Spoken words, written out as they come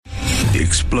The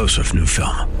explosive new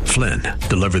film, Flynn,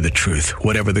 deliver the truth,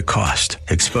 whatever the cost.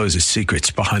 Exposes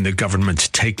secrets behind the government's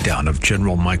takedown of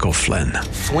General Michael Flynn.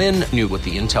 Flynn knew what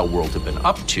the intel world had been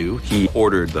up to. He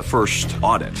ordered the first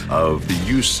audit of the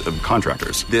use of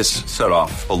contractors. This set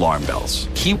off alarm bells.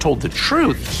 He told the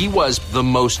truth. He was the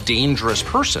most dangerous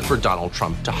person for Donald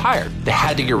Trump to hire. They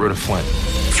had to get rid of Flynn.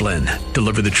 Flynn,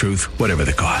 deliver the truth, whatever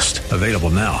the cost. Available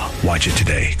now. Watch it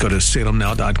today. Go to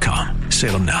salemnow.com.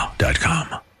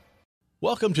 salemnow.com.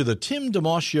 Welcome to the Tim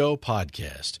DeMoss Show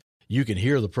podcast. You can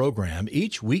hear the program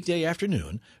each weekday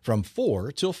afternoon from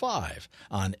 4 till 5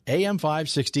 on AM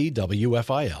 560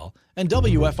 WFIL and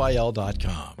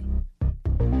WFIL.com.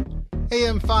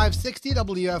 AM 560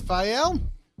 WFIL,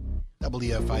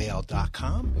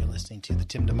 WFIL.com. You're listening to the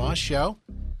Tim DeMoss Show.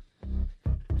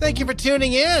 Thank you for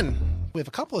tuning in. We have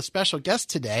a couple of special guests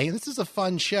today. This is a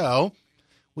fun show.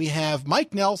 We have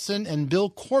Mike Nelson and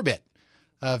Bill Corbett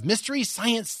of Mystery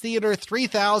Science Theater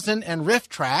 3000 and Riff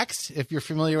Tracks, if you're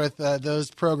familiar with those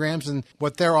programs and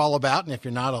what they're all about. And if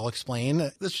you're not, I'll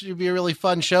explain. This should be a really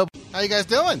fun show. How you guys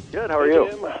doing? Good. How are you?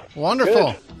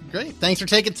 Wonderful. Good. Great. Thanks for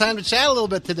taking time to chat a little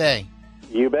bit today.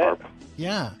 You bet.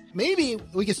 Yeah. Maybe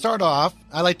we could start off.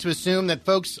 I like to assume that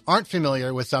folks aren't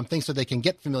familiar with something so they can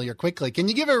get familiar quickly. Can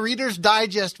you give a Reader's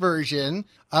Digest version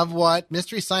of what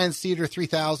Mystery Science Theater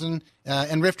 3000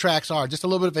 and Riff Tracks are? Just a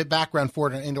little bit of a background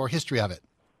for it and or history of it.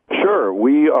 Sure.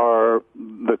 We are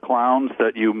the clowns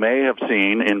that you may have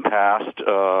seen in past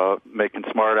making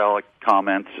smart aleck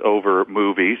comments over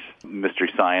movies. Mystery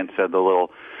Science had the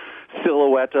little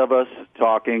silhouette of us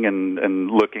talking and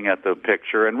looking at the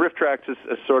picture. And Riff Tracks is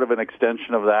sort of an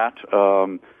extension of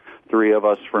that. Three of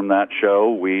us from that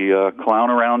show, we clown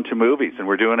around to movies, and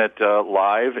we're doing it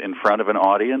live in front of an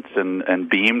audience and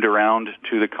beamed around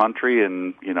to the country,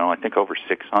 and I think over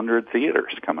 600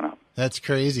 theaters coming up. That's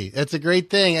crazy. That's a great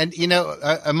thing. And,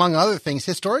 among other things,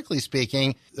 historically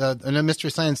speaking,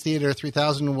 Mystery Science Theater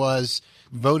 3000 was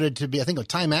voted to be, I think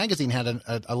Time Magazine had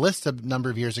a list a number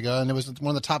of years ago, and it was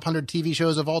one of the top 100 TV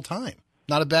shows of all time.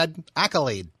 Not a bad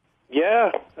accolade.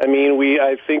 Yeah, I mean,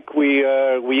 I think we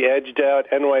edged out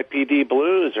NYPD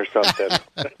Blues or something.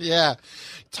 Yeah,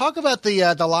 talk about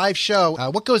the live show.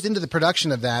 What goes into the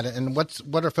production of that, and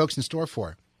what are folks in store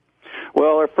for?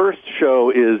 Well, our first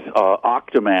show is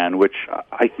Octoman, which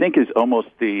I think is almost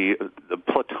the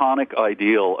platonic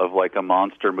ideal of like a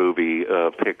monster movie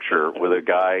picture with a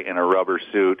guy in a rubber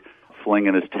suit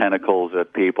flinging his tentacles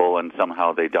at people, and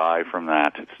somehow they die from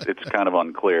that. It's kind of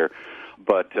unclear.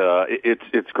 But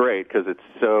it's great because it's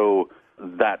so,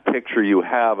 that picture you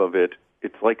have of it,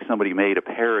 it's like somebody made a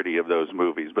parody of those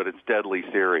movies, but it's deadly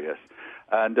serious.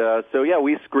 And so, yeah,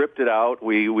 we script it out.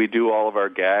 We do all of our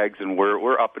gags, and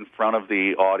we're up in front of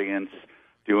the audience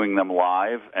doing them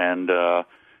live. And,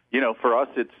 for us,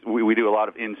 we do a lot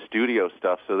of in-studio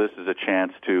stuff, so this is a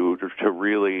chance to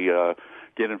really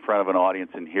get in front of an audience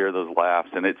and hear those laughs.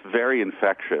 And it's very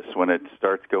infectious when it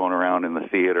starts going around in the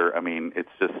theater. I mean,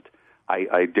 it's just...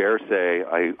 I dare say,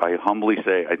 I humbly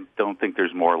say, I don't think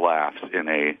there's more laughs in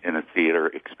a theater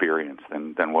experience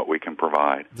than what we can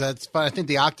provide. That's fun. I think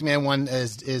the Octoman one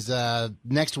is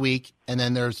next week, and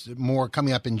then there's more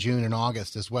coming up in June and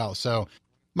August as well. So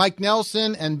Mike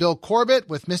Nelson and Bill Corbett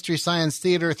with Mystery Science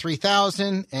Theater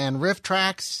 3000 and Riff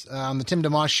Tracks on the Tim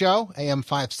DeMoss Show, AM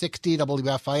 560,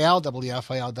 WFIL,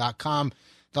 WFIL.com.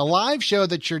 The live show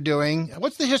that you're doing,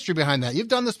 what's the history behind that? You've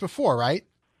done this before, right?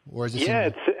 Or is this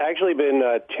it's actually been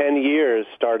 10 years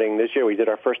starting this year. We did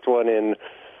our first one in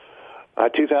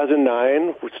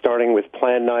 2009, starting with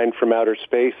Plan 9 from Outer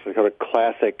Space, the kind of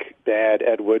classic bad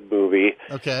Ed Wood movie.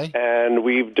 Okay. And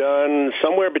we've done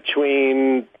somewhere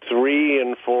between 3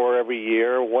 and 4 every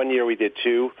year. One year we did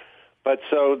 2. But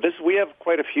so we have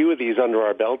quite a few of these under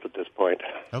our belt at this point.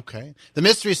 Okay. The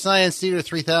Mystery Science Theater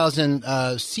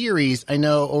 3000 series, I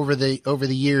know over the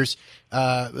years,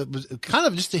 it was kind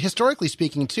of just historically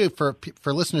speaking too, for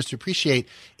listeners to appreciate.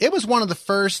 It was one of the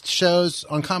first shows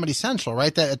on Comedy Central,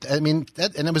 right? And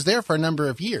it was there for a number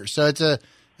of years. So it's a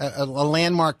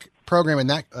landmark program in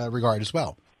that regard as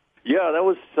well. Yeah, that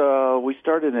was we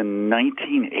started in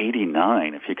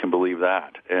 1989, if you can believe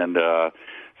that, and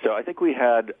so I think we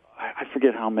had. I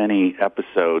forget how many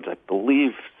episodes. I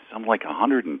believe something like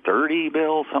 130,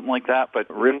 Bill, something like that. But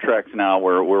Riff Tracks now,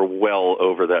 we're well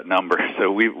over that number.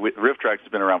 So Riff Tracks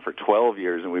has been around for 12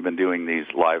 years, and we've been doing these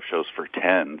live shows for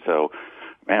 10. So,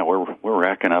 man, we're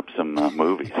racking up some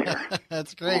movies here.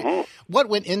 That's great. Mm-hmm. What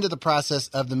went into the process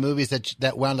of the movies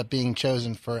that wound up being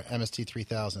chosen for MST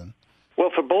 3000? Well,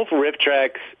 for both Riff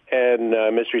Tracks and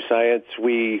Mystery Science,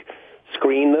 we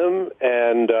screen them,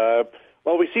 and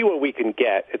Well, we see what we can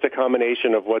get. It's a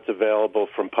combination of what's available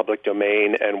from public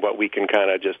domain and what we can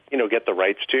kind of just, get the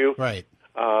rights to. Right.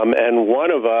 And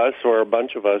one of us or a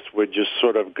bunch of us would just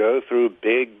sort of go through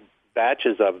big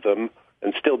batches of them,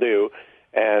 and still do,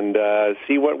 and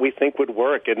see what we think would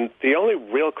work. And the only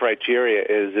real criteria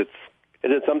is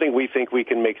it something we think we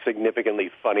can make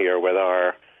significantly funnier with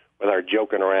our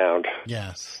joking around.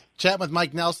 Yes. Chat with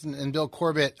Mike Nelson and Bill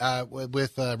Corbett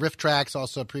with Riff Tracks,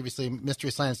 also previously Mystery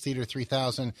Science Theater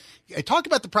 3000. Talk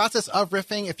about the process of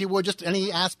riffing, if you would, just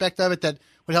any aspect of it that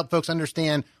would help folks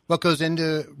understand what goes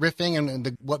into riffing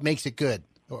and what makes it good,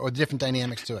 or the different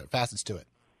dynamics to it, facets to it.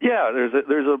 Yeah,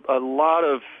 there's a lot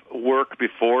of work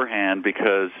beforehand,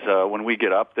 because when we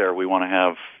get up there, we want to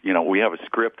have, we have a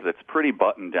script that's pretty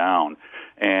buttoned down,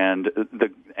 and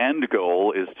the end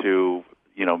goal is to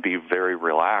be very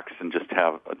relaxed and just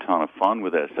have a ton of fun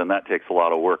with this, and that takes a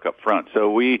lot of work up front.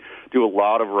 So we do a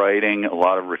lot of writing, a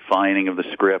lot of refining of the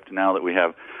script. Now that we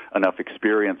have enough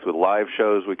experience with live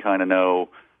shows, we kind of know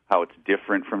how it's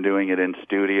different from doing it in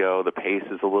studio. The pace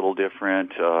is a little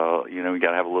different. We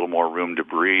got to have a little more room to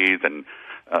breathe and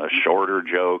shorter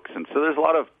jokes. And so there's a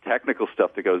lot of technical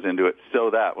stuff that goes into it,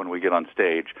 so that when we get on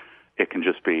stage, it can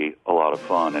just be a lot of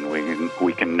fun, and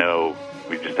we can know.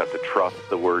 We just have to trust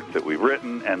the words that we've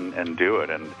written and do it.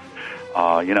 And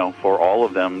for all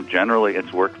of them, generally,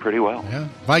 it's worked pretty well. Yeah.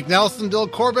 Mike Nelson, Bill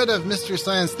Corbett of Mystery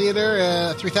Science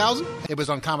Theater 3000. It was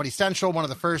on Comedy Central, one of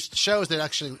the first shows that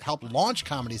actually helped launch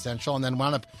Comedy Central, and then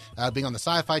wound up being on the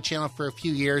Sci-Fi Channel for a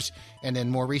few years. And in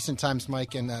more recent times,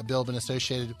 Mike and Bill have been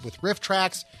associated with Riff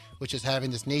Tracks, which is having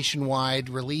this nationwide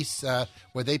release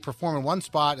where they perform in one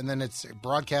spot and then it's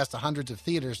broadcast to hundreds of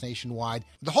theaters nationwide.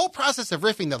 The whole process of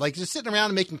riffing, though, like just sitting around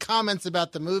and making comments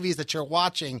about the movies that you're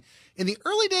watching. In the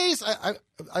early days, I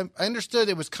understood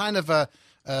it was kind of a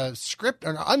script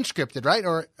or unscripted, right?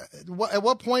 Or at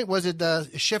what point was it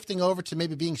shifting over to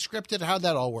maybe being scripted? How'd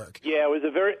that all work? Yeah, it was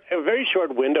a very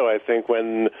short window, I think,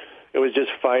 when it was just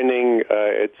finding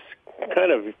its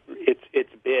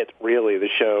bit, really, the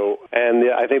show.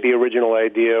 And I think the original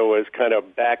idea was kind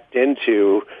of backed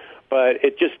into, but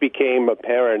it just became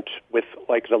apparent with,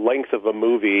 like, the length of a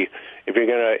movie, if you're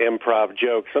going to improv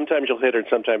jokes, sometimes you'll hit it,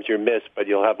 sometimes you'll miss, but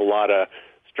you'll have a lot of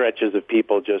stretches of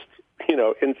people just,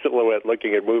 in silhouette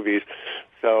looking at movies.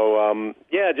 So,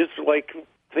 just, like,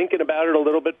 thinking about it a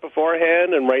little bit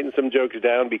beforehand and writing some jokes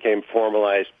down became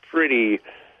formalized pretty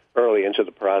early into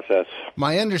the process.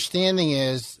 My understanding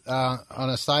is, on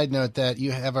a side note, that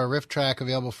you have a riff track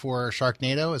available for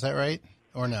Sharknado. Is that right,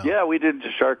 or no? Yeah, we did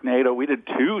Sharknado. We did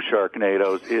 2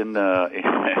 Sharknados in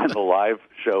the live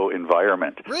show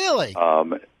environment. Really?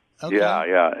 Okay.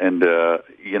 Yeah, and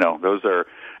those are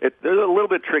they're a little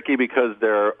bit tricky because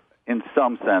they're, in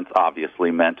some sense,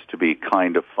 obviously meant to be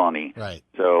kind of funny. Right.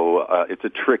 So it's a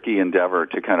tricky endeavor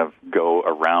to kind of go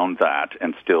around that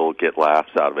and still get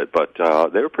laughs out of it. But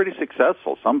they were pretty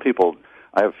successful. Some people,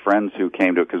 I have friends who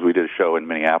came to it because we did a show in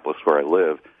Minneapolis where I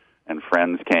live, and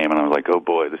friends came, and I was like, oh,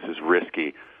 boy, this is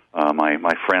risky.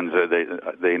 My friends,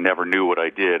 they never knew what I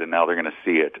did, and now they're going to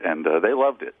see it, and they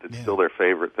loved it. It's still their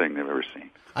favorite thing they've ever seen.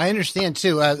 I understand,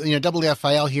 too.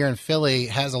 WFIL here in Philly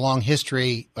has a long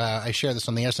history. I share this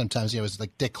on the air sometimes. It was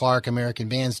like Dick Clark, American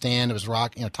Bandstand. It was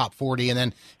rock, top 40, and then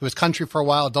it was country for a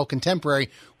while, adult contemporary.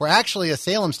 We're actually a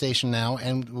Salem station now,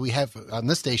 and we have on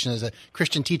this station is a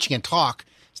Christian teaching and talk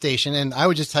station. And I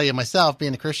would just tell you myself,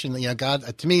 being a Christian,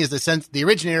 God to me is the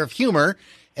originator of humor.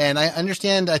 And I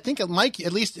understand. I think, Mike,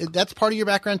 at least that's part of your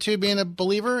background too, being a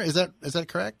believer. Is that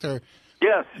correct? Or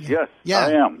yes,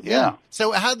 I am. Yeah.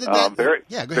 So how did that?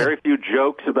 Very few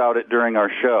jokes about it during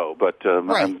our show, but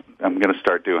right. I'm going to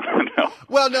start doing it now.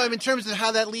 Well, no, in terms of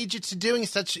how that leads you to doing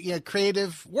such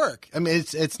creative work. I mean,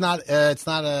 it's not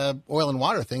a oil and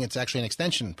water thing. It's actually an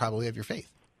extension, probably, of your faith.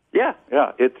 Yeah.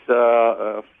 It's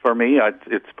for me.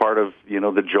 It's part of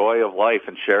the joy of life,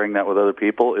 and sharing that with other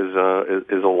people is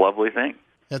a lovely thing.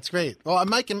 That's great. Well,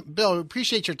 Mike and Bill,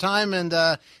 appreciate your time. And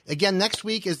again, next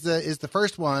week is the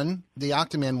first one, the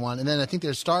Octoman one, and then I think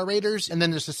there's Star Raiders, and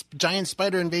then there's this giant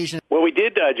spider invasion. Well, we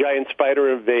did Giant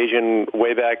Spider Invasion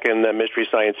way back in the Mystery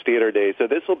Science Theater days, so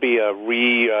this will be a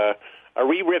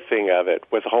re-riffing of it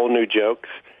with whole new jokes.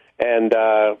 And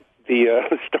the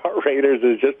Star Raiders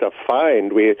is just a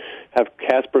find. We have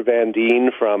Casper Van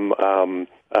Dien from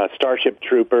Starship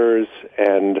Troopers,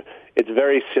 and it's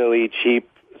very silly, cheap,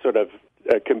 sort of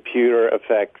computer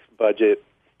effects budget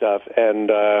stuff,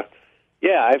 and I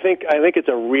think it's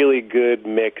a really good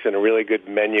mix and a really good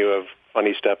menu of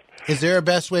funny stuff. Is there a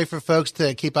best way for folks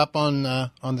to keep up on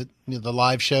the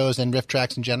live shows and riff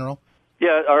tracks in general?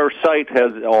 Yeah, our site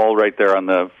has all right there on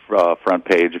the front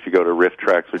page if you go to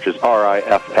RiffTrax, which is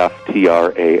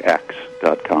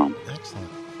RiffTrax.com.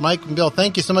 Excellent. Mike and Bill,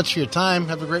 thank you so much for your time.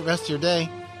 Have a great rest of your day.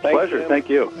 Pleasure. Thank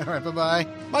you. All right, bye-bye.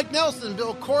 Mike Nelson,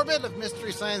 Bill Corbett of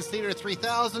Mystery Science Theater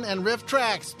 3000 and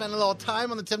RiffTrax. Spend a little time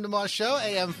on the Tim DeMoss Show,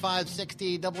 AM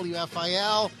 560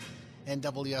 WFIL and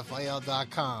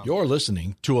WFIL.com. You're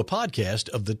listening to a podcast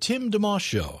of the Tim DeMoss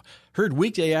Show, heard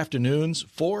weekday afternoons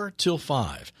 4 till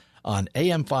 5 on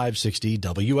AM 560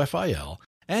 WFIL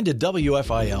and at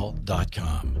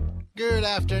WFIL.com. Good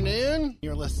afternoon.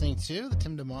 You're listening to the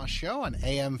Tim DeMoss Show on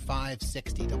AM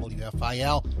 560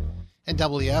 WFIL and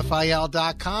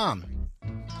WFIL.com.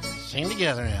 Sing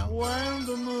together now. When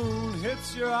the moon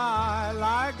hits your eye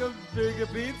like a big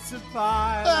pizza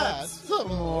pie, That's the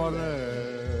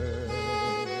morning.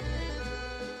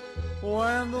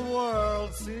 When the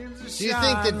world seems to Do you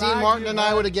think that Dean Martin and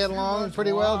I would have get along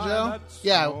pretty well, Joe?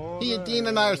 Yeah, Dean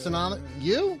and I are synonymous.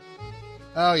 You?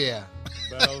 Oh, yeah.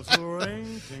 That's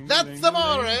the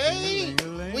more.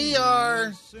 We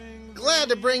are glad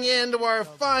to bring into our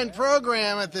fine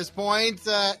program at this point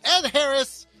Ed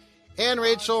Harris and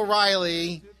Rachel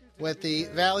Riley with the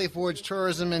Valley Forge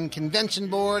Tourism and Convention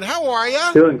Board. How are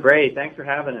you? Doing great. Thanks for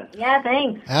having us. Yeah,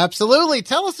 thanks. Absolutely.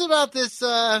 Tell us about this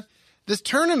this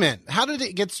tournament. How did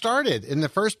it get started in the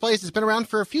first place? It's been around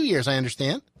for a few years, I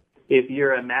understand. If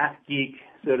you're a math geek,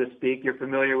 so to speak, you're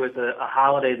familiar with a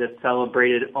holiday that's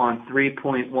celebrated on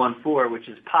 3.14, which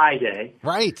is Pi Day.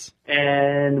 Right.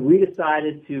 And we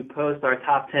decided to post our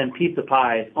top 10 pizza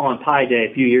pies on Pi Day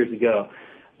a few years ago.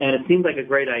 And it seemed like a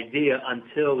great idea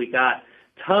until we got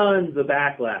tons of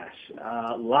backlash.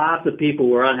 Lots of people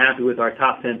were unhappy with our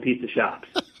top 10 pizza shops.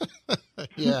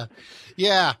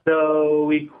 Yeah. So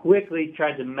we quickly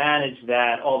tried to manage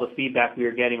that, all the feedback we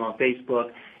were getting on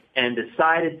Facebook, and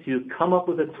decided to come up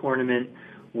with a tournament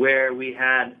where we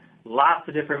had lots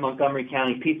of different Montgomery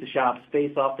County pizza shops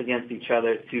face off against each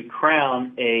other to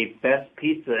crown a best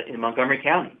pizza in Montgomery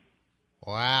County.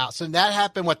 Wow. So that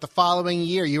happened, the following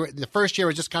year? The first year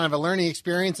was just kind of a learning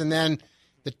experience, and then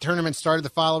the tournament started the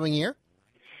following year?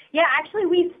 Yeah, actually,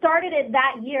 we started it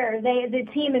that year. The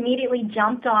team immediately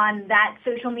jumped on that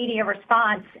social media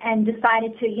response and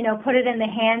decided to, put it in the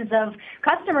hands of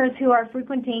customers who are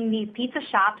frequenting these pizza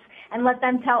shops and let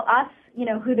them tell us,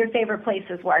 who their favorite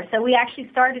places were. So we actually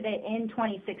started it in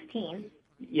 2016.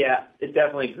 Yeah, it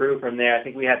definitely grew from there. I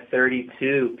think we had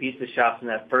 32 pizza shops in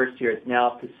that first year. It's now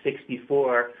up to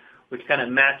 64, which kind of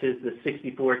matches the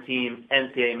 64-team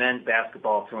NCAA men's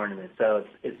basketball tournament. So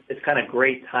it's kind of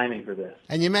great timing for this.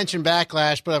 And you mentioned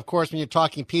backlash, but of course, when you're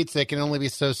talking pizza, it can only be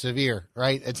so severe,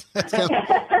 right? That's right.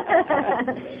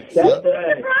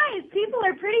 Surprised. People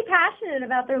are pretty passionate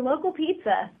about their local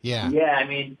pizza. Yeah. Yeah, I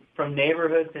mean, from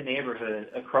neighborhood to neighborhood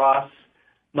across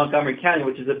Montgomery County,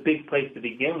 which is a big place to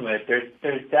begin with, there's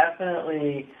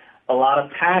definitely a lot of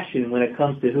passion when it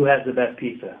comes to who has the best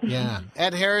pizza. Yeah.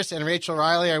 Ed Harris and Rachel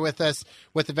Riley are with us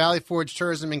with the Valley Forge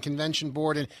Tourism and Convention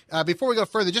Board. And before we go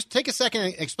further, just take a second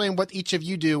and explain what each of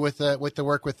you do with the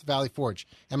work with Valley Forge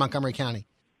in Montgomery County.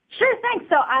 Sure, thanks.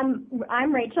 So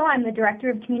I'm Rachel. I'm the Director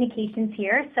of Communications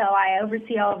here. So I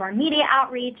oversee all of our media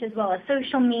outreach as well as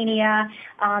social media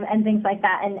and things like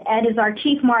that. And Ed is our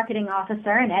Chief Marketing Officer,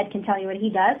 and Ed can tell you what he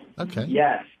does. Okay.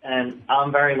 Yes, and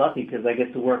I'm very lucky because I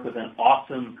get to work with an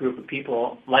awesome group of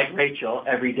people like Rachel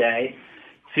every day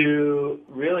to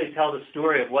really tell the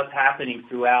story of what's happening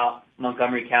throughout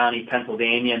Montgomery County,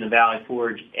 Pennsylvania, and the Valley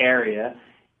Forge area.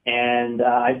 And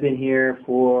I've been here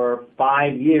for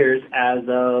 5 years as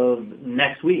of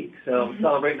next week. So I'm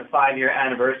celebrating a 5-year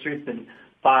anniversary. It's been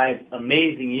 5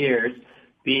 amazing years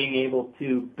being able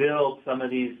to build some of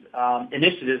these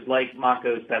initiatives like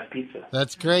Monco's Best Pizza.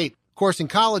 That's great. Of course, in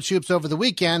college hoops over the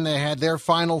weekend, they had their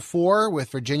Final Four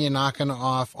with Virginia knocking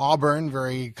off Auburn.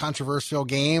 Very controversial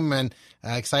game and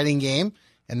exciting game.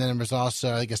 And then there was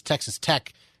also, I guess, Texas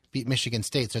Tech beat Michigan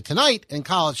State. So tonight in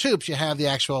college hoops, you have the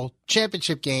actual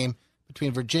championship game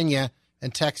between Virginia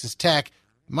and Texas Tech.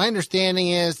 My understanding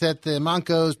is that the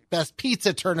Monco's Best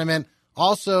Pizza tournament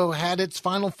also had its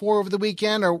Final Four over the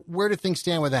weekend, or where do things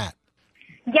stand with that?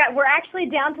 Yeah, we're actually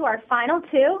down to our final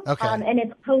 2, okay. And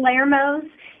it's Palermo's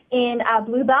in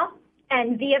Bluebell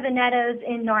and Via Veneto's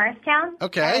in Norristown.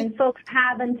 Okay. And folks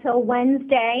have until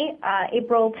Wednesday,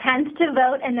 April 10th to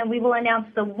vote, and then we will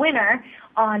announce the winner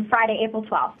on Friday, April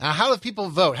 12th. Now, how do people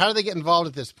vote? How do they get involved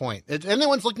at this point? If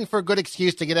anyone's looking for a good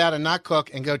excuse to get out and not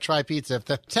cook and go try pizza,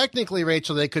 technically,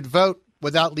 Rachel, they could vote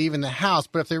without leaving the house,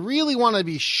 but if they really want to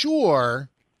be sure,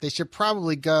 they should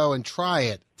probably go and try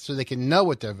it so they can know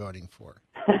what they're voting for.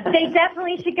 They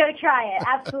definitely should go try it.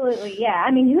 Absolutely, yeah.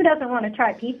 I mean, who doesn't want to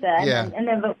try pizza and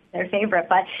then vote for their favorite?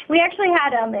 But we actually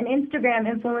had an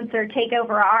Instagram influencer take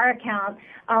over our account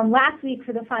last week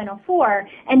for the Final Four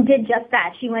and did just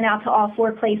that. She went out to all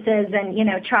 4 places and,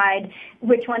 tried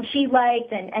which one she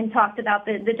liked and talked about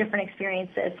the different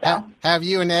experiences. So. Have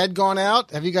you and Ed gone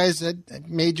out? Have you guys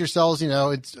made yourselves,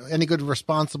 it's any good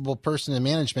responsible person in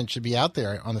management should be out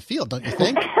there on the field, don't you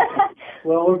think?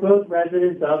 Well, we're both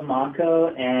residents of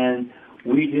Monco, and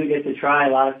we do get to try a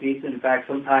lot of pizza. In fact,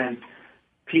 sometimes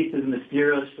pizzas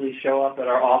mysteriously show up at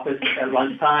our office at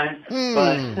lunchtime.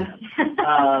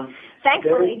 But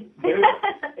thankfully,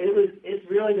 it's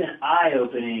really been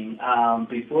eye-opening.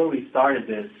 Before we started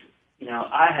this,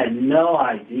 I had no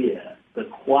idea the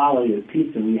quality of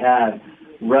pizza we have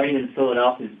right in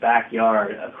Philadelphia's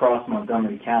backyard across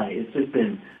Montgomery County. It's just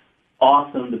been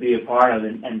awesome to be a part of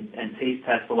and taste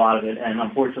test a lot of it, and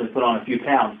unfortunately put on a few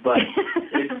pounds. But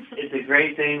it's a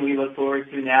great thing we look forward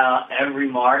to now every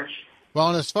March. Well,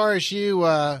 and as far as you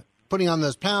putting on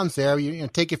those pounds there, you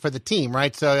take it for the team,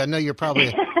 right? So I know you're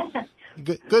probably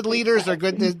good leaders are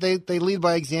good. They lead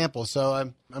by example.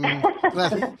 So I'm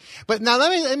glad. But now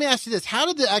let me ask you this: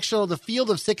 how did the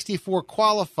field of 64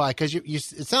 qualify? Because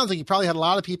it sounds like you probably had a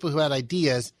lot of people who had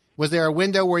ideas. Was there a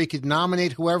window where you could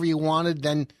nominate whoever you wanted,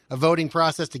 then a voting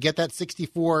process to get that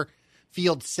 64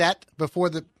 field set before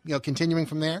continuing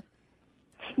from there?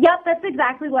 Yep, that's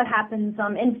exactly what happens.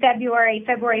 In February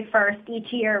 1st,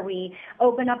 each year we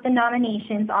open up the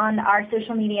nominations on our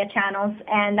social media channels,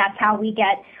 and that's how we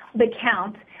get the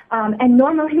count. And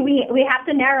normally we have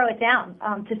to narrow it down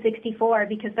to 64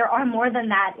 because there are more than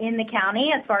that in the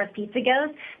county as far as pizza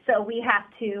goes. So we have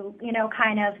to,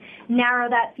 kind of narrow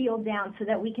that field down so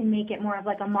that we can make it more of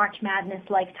like a March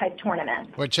Madness-like type tournament.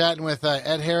 We're chatting with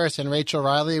Ed Harris and Rachel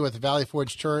Riley with Valley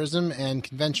Forge Tourism and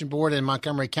Convention Board in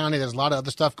Montgomery County. There's a lot of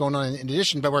other stuff going on in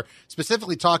addition, but we're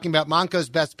specifically talking about Monco's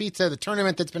Best Pizza, the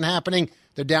tournament that's been happening.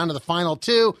 They're down to the final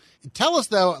 2. Tell us,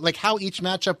 though, how each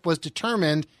matchup was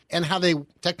determined and how they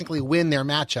technically win their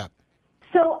matchup.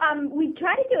 So we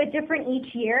try to do it different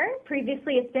each year.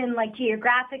 Previously, it's been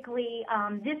geographically.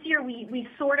 This year, we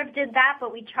sort of did that,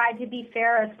 but we tried to be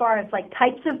fair as far as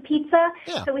types of pizza.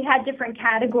 Yeah. So we had different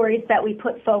categories that we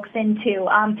put folks into.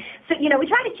 So we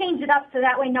try to change it up so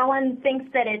that way no one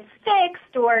thinks that it's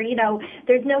fixed or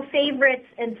there's no favorites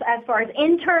as far as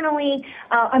internally.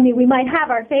 We might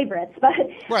have our favorites, but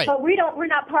right. But we're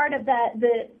not part of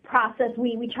the process.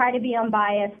 We try to be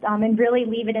unbiased and really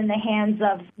leave it in the hands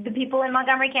of the people in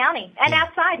Montgomery County and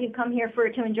outside who come here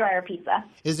to enjoy our pizza.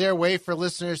 Is there a way for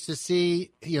listeners to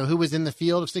see who was in the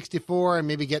field of 64 and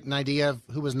maybe get an idea of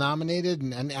who was nominated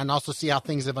and also see how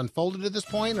things have unfolded at this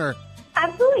point? Or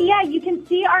Absolutely, yeah. You can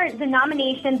see the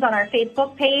nominations on our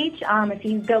Facebook page. If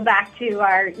you go back to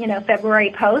our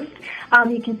February post,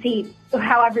 you can see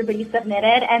how everybody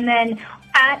submitted, and then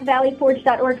at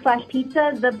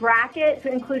valleyforge.org/pizza, the bracket,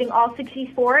 including all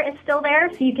 64, is still there,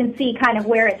 so you can see kind of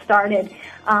where it started,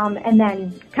 and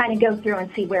then kind of go through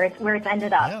and see where it's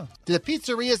ended up. Yeah. Do the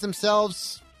pizzerias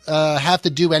themselves have to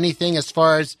do anything as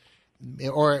far as,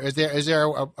 or is there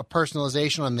a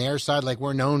personalization on their side? Like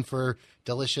we're known for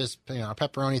delicious,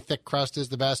 pepperoni thick crust is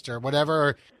the best, or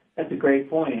whatever. That's a great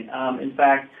point. In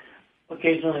fact,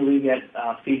 occasionally we get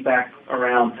feedback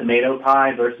around tomato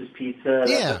pie versus pizza.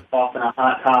 Yeah. That's often a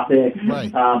hot topic,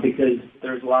 right. Because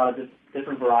there's a lot of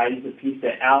different varieties of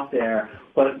pizza out there.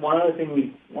 But one other thing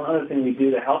we do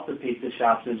to help the pizza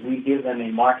shops is we give them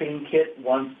a marketing kit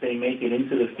once they make it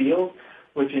into the field,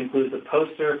 which includes a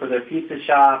poster for their pizza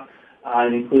shop.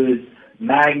 It includes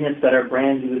magnets that are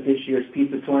branded with this year's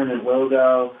pizza tournament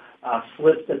logo,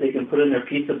 slips that they can put in their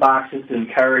pizza boxes to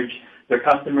encourage their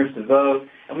customers to vote,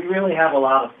 and we really have a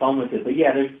lot of fun with it. But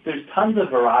yeah, there's tons of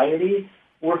variety.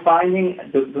 We're finding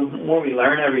the more we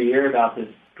learn every year about this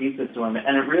pizza tournament,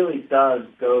 and it really does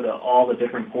go to all the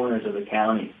different corners of the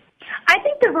county. I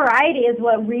think the variety is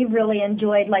what we really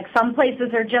enjoyed. Like some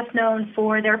places are just known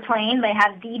for their plain. They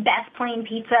have the best plain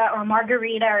pizza or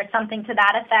margarita or something to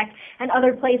that effect. And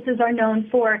other places are known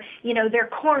for, their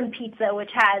corn pizza, which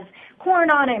has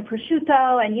corn on it and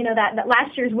prosciutto. And, that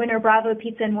last year's winner, Bravo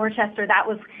Pizza in Worcester, that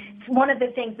was one of the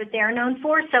things that they're known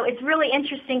for. So it's really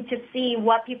interesting to see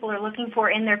what people are looking for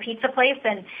in their pizza place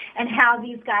and how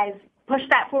these guys push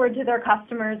that forward to their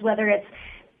customers, whether it's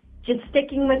just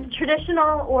sticking with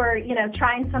traditional or,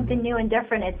 trying something new and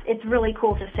different. It's really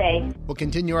cool to see. We'll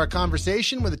continue our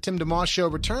conversation when the Tim DeMoss Show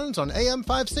returns on AM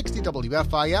 560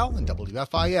 WFIL and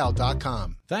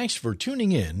WFIL.com. Thanks for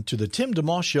tuning in to the Tim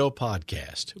DeMoss Show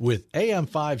podcast with AM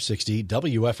 560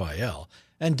 WFIL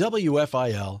and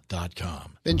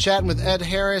WFIL.com. Been chatting with Ed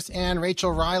Harris and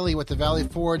Rachel Riley with the Valley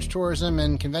Forge Tourism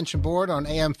and Convention Board on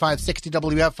AM 560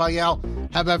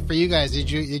 WFIL. How about for you guys? Did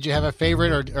you have a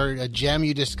favorite or a gem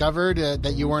you discovered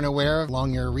that you weren't aware of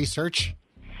along your research?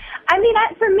 I mean,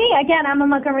 for me, again, I'm a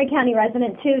Montgomery County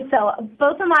resident, too, so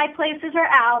both of my places are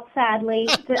out, sadly,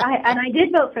 and I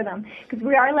did vote for them, because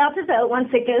we are allowed to vote once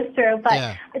it goes through.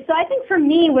 But So I think for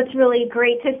me, what's really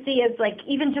great to see is, like,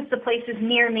 even just the places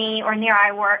near me or near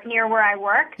where I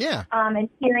work, and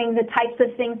hearing the types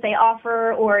of things they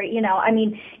offer, or, you know, I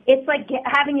mean, it's like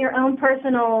having your own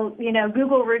personal, you know,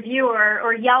 Google review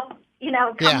or Yelp, you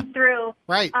know, come through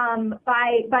by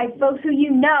folks who you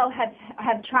know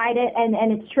have tried it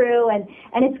and it's true and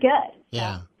it's good.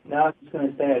 Yeah. Now I was just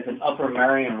going to say, as an Upper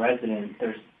Marion resident,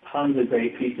 there's tons of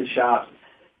great pizza shops,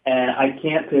 and I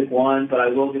can't pick one, but I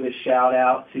will give a shout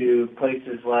out to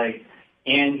places like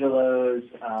Angelo's,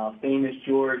 Famous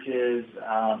George's,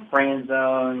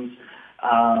 Franzone's,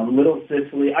 Little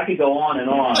Sicily. I could go on and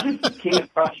on. King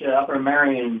of Prussia, Upper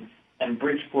Marion, and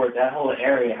Bridgeport, that whole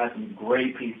area has some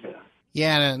great pizza.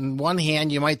 Yeah, and on one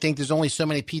hand, you might think there's only so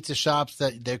many pizza shops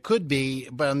that there could be,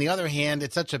 but on the other hand,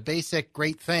 it's such a basic,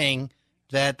 great thing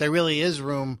that there really is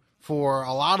room for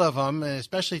a lot of them, and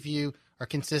especially if you are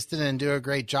consistent and do a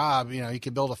great job, you know, you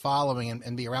could build a following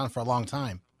and be around for a long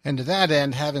time. And to that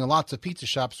end, having lots of pizza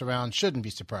shops around shouldn't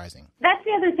be surprising. That's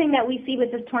the other thing that we see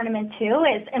with this tournament, too,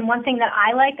 is, and one thing that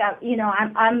I like, you know,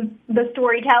 I'm the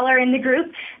storyteller in the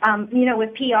group, you know,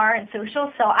 with PR and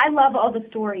social, so I love all the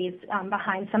stories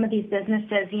behind some of these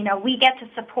businesses. You know, we get to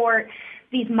support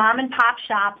these mom and pop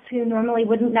shops who normally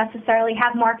wouldn't necessarily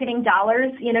have marketing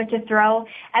dollars, you know, to throw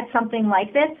at something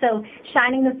like this. So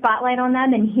shining the spotlight on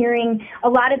them and hearing a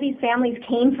lot of these families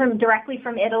came directly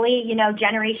from Italy, you know,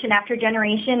 generation after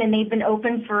generation, and they've been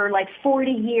open for like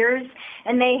 40 years,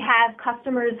 and they have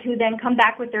customers who then come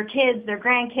back with their kids, their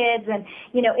grandkids, and,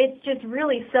 you know, it's just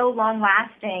really so long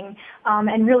lasting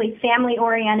and really family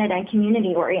oriented and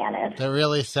community oriented. That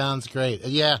really sounds great.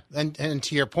 Yeah, and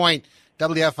to your point,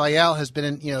 WFIL has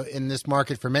been in this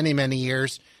market for many, many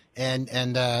years,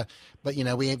 but you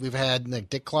know we've had like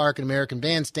Dick Clark and American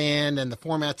Bandstand, and the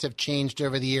formats have changed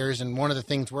over the years. And one of the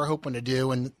things we're hoping to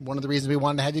do, and one of the reasons we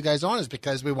wanted to have you guys on, is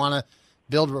because we want to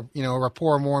build a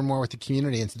rapport more and more with the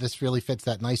community. And so this really fits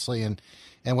that nicely. And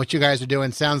what you guys are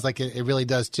doing sounds like it really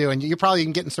does too. And you're probably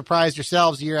getting surprised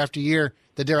yourselves year after year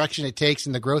the direction it takes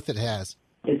and the growth it has.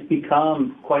 It's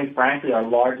become, quite frankly, our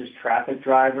largest traffic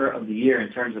driver of the year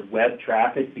in terms of web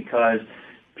traffic, because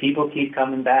people keep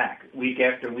coming back week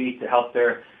after week to help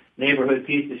their neighborhood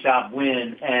pizza shop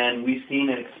win, and we've seen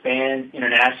it expand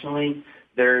internationally.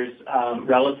 There's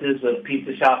relatives of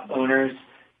pizza shop owners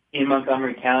in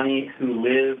Montgomery County who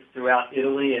live throughout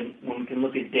Italy, and when we can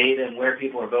look at data and where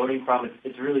people are voting from,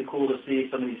 it's really cool to see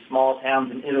some of these small towns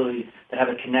in Italy that have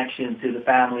a connection to the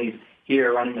families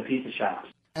here running the pizza shops.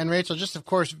 And Rachel, just of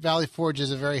course, Valley Forge is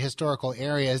a very historical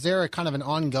area. Is there a kind of an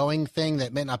ongoing thing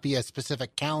that may not be a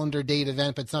specific calendar date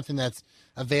event, but something that's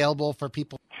available for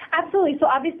people? Absolutely. So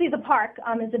obviously the park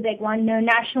is a big one, known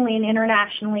nationally and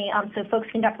internationally. So folks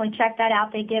can definitely check that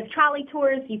out. They give trolley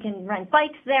tours. You can rent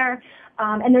bikes there.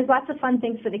 And there's lots of fun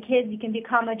things for the kids. You can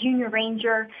become a junior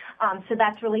ranger, so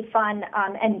that's really fun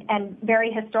and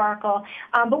very historical.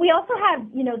 But we also have,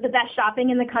 you know, the best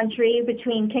shopping in the country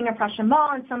between King of Prussia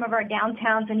Mall and some of our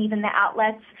downtowns and even the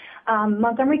outlets.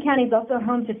 Montgomery County is also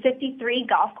home to 53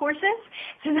 golf courses,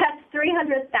 so that's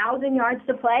 300,000 yards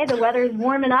to play. The weather is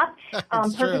warming up.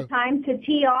 Perfect time to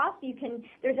tee off.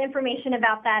 There's information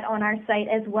about that on our site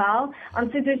as well.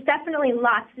 So there's definitely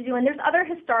lots to do, and there's other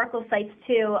historical sites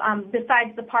too.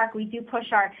 Besides the park, we do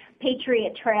push our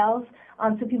Patriot Trails,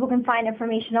 so people can find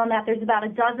information on that. There's about a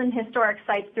dozen historic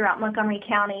sites throughout Montgomery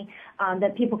County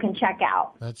that people can check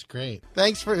out. That's great.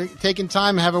 Thanks for taking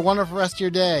time. Have a wonderful rest of your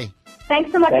day.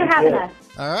 Thanks so much for having us.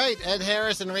 All right, Ed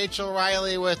Harris and Rachel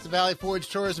Riley with the Valley Forge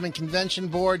Tourism and Convention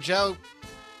Board. Joe,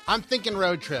 I'm thinking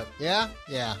road trip. Yeah.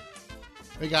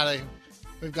 We've got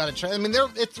to try. I mean,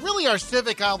 it's really our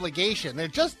civic obligation. They're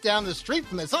just down the street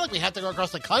from it. It's not like we have to go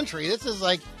across the country. This is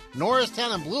like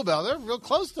Norristown and Bluebell. They're real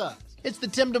close to us. It's the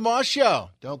Tim DeMoss Show.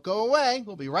 Don't go away.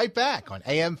 We'll be right back on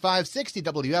AM 560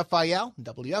 WFIL and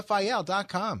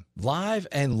WFIL.com. Live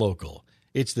and local.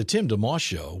 It's the Tim DeMoss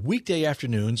Show, weekday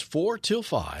afternoons 4 till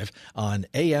 5 on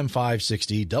AM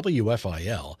 560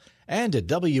 WFIL and at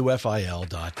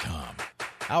WFIL.com.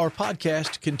 Our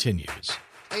podcast continues.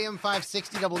 AM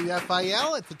 560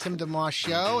 WFIL, it's the Tim DeMoss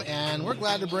Show, and we're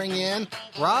glad to bring in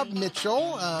Rob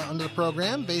Mitchell under the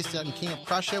program, based out in King of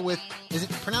Prussia with, is it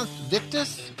pronounced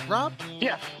Victus, Rob?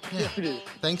 Yes, it is.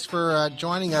 Thanks for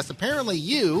joining us. Apparently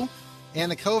you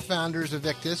and the co-founders of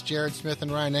Victus, Jared Smith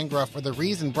and Ryan Engroff, are the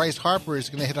reason Bryce Harper is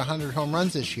going to hit 100 home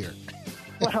runs this year.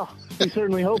 Well, we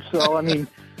certainly hope so. I mean,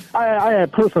 I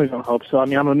personally don't hope so. I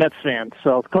mean, I'm a Mets fan,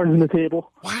 so cards on the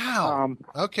table. Wow.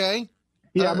 Okay.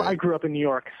 Yeah, I grew up in New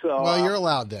York, so. Well, you're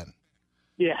allowed then.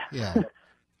 Yeah. Yeah.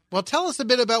 Well, tell us a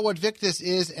bit about what Victus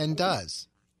is and does,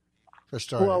 for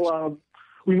starters. Well,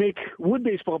 we make wood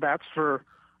baseball bats for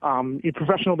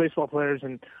professional baseball players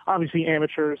and obviously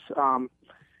amateurs,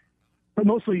 but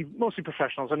mostly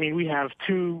professionals. I mean, we have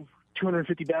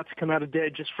 250 bats come out a day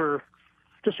just for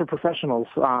professionals.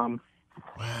 Wow.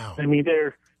 I mean,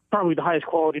 they're probably the highest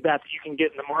quality bats that you can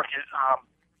get in the market.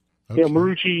 Okay. You know,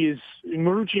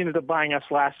 Marucci ended up buying us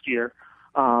last year,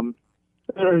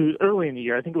 early in the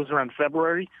year. I think it was around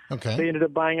February. Okay. They ended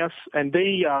up buying us, and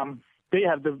they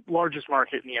have the largest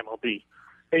market in the MLB.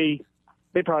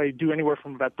 They probably do anywhere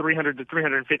from about 300 to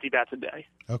 350 bats a day.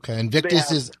 Okay, and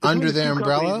Victus is under their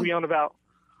umbrella? We own about.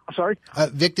 I'm sorry.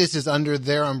 Victus is under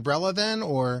their umbrella then,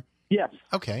 or? Yes.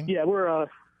 Okay. Yeah, we're a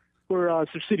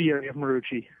subsidiary of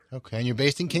Marucci. Okay, and you're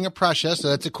based in King of Prussia,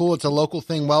 so it's a local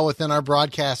thing, well within our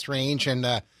broadcast range. And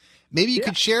maybe you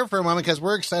could share for a moment, because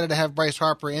we're excited to have Bryce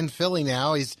Harper in Philly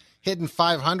now. He's hitting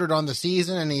 500 on the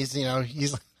season, and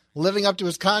he's living up to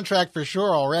his contract for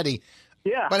sure already.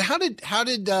 Yeah. But how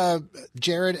did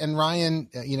Jared and Ryan,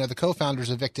 the co-founders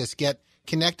of Victus, get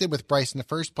connected with Bryce in the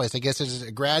first place? I guess it's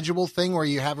a gradual thing where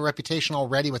you have a reputation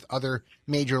already with other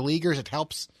major leaguers. It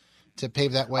helps to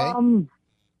pave that way.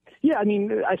 Yeah, I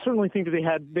mean, I certainly think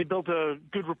that they built a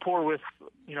good rapport with,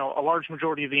 a large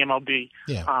majority of the MLB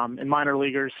and minor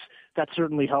leaguers. That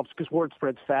certainly helps because word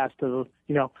spreads fast to,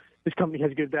 this company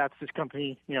has good bats, this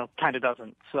company, kind of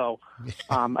doesn't. So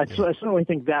I certainly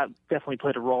think that definitely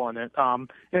played a role in it. And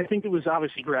I think it was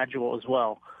obviously gradual as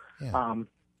well. Yeah.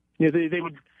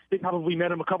 They probably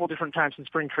met him a couple different times in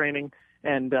spring training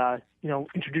and,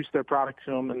 introduced their product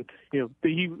to him. And,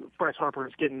 Bryce Harper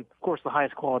is getting, of course, the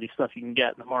highest quality stuff you can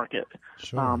get in the market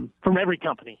from every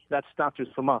company. That's not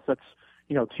just from us. That's,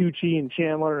 Tucci and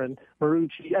Chandler and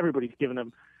Marucci. Everybody's giving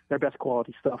them their best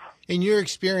quality stuff. In your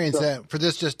experience, for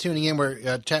this just tuning in,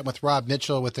 we're chatting with Rob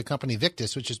Mitchell with the company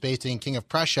Victus, which is based in King of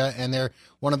Prussia, and they're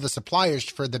one of the suppliers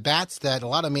for the bats that a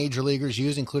lot of major leaguers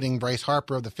use, including Bryce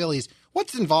Harper of the Phillies.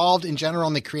 What's involved in general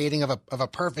in the creating of a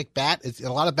perfect bat? It's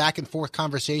a lot of back and forth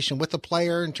conversation with the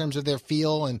player in terms of their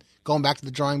feel and going back to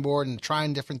the drawing board and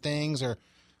trying different things, or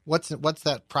what's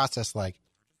that process like?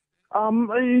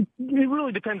 It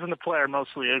really depends on the player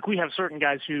mostly. Like we have certain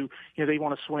guys who, they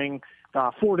want to swing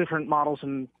 4 different models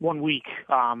in 1 week.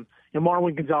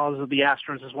 Marwin Gonzalez of the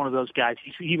Astros is one of those guys.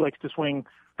 He likes to swing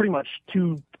pretty much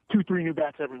 2-3 new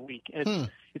bats every week. And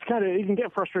it's kind of, it can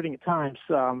get frustrating at times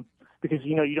because,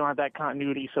 you don't have that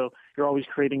continuity. So you're always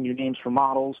creating new names for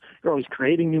models. You're always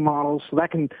creating new models. So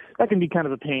that can be kind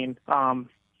of a pain.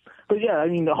 But yeah, I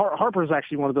mean, Harper is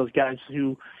actually one of those guys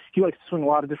who he likes to swing a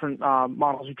lot of different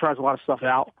models. He tries a lot of stuff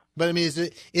out. But I mean,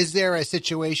 is there a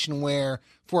situation where,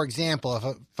 for example,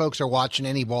 if folks are watching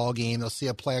any ball game, they'll see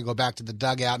a player go back to the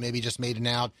dugout, maybe just made an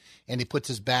out, and he puts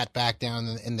his bat back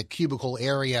down in the cubicle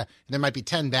area, and there might be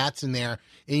 10 bats in there.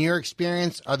 In your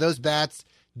experience, are those bats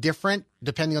different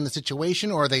depending on the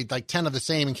situation, or are they like 10 of the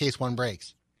same in case one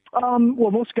breaks? Well,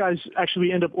 most guys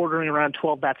actually end up ordering around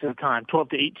 12 bats at a time, 12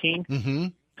 to 18. Mm-hmm.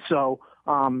 So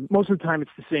most of the time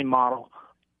it's the same model.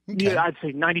 Okay. Yeah, I'd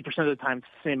say 90% of the time it's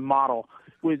the same model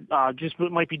with just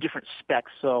it might be different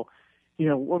specs. So, in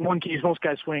one case, most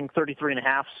guys swing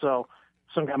 33.5. So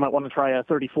some guy might want to try a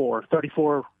 34,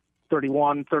 31,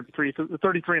 33,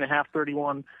 33.5,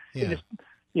 31. Yeah.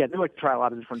 They like to try a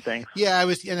lot of different things. Yeah,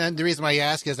 and the reason why I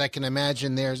ask is I can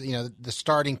imagine there's, the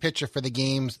starting pitcher for the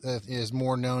games is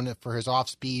more known for his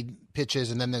off-speed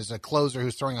pitches, and then there's a closer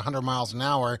who's throwing 100 miles an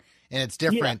hour, and it's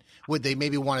different. Yeah. Would they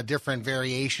maybe want a different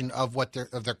variation of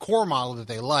their core model that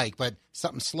they like, but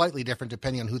something slightly different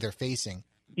depending on who they're facing?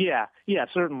 Yeah,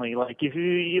 certainly. Like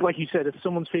like you said, if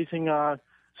someone's facing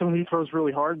someone who throws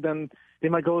really hard, then they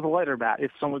might go with a lighter bat.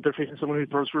 If they're facing someone who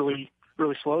throws really,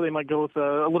 really slow, they might go with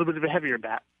a little bit of a heavier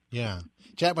bat. Yeah.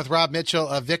 Chat with Rob Mitchell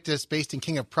of Victus, based in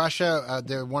King of Prussia.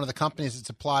 They're one of the companies that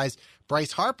supplies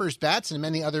Bryce Harper's bats and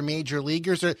many other major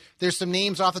leaguers. There's some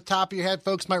names off the top of your head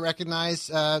folks might recognize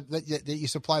that you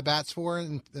supply bats for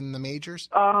in the majors?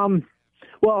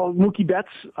 Well, Mookie Betts,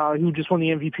 who just won the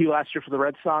MVP last year for the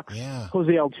Red Sox. Yeah.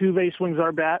 Jose Altuve swings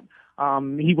our bat.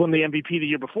 He won the MVP the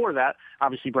year before that.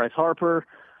 Obviously, Bryce Harper.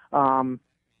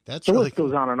 That's the really list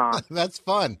goes on and on. That's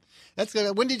fun. That's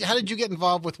good. How did you get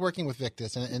involved with working with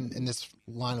Victus in this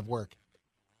line of work?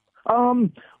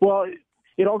 Well,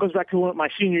 it all goes back to my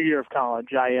senior year of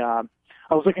college. I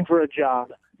was looking for a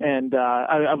job, and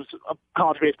I was a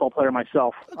college baseball player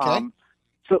myself. Okay.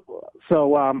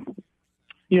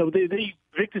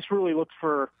 Victus really looks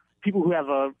for people who have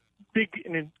a big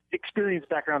and experienced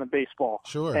background in baseball.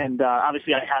 Sure. And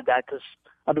obviously I had that because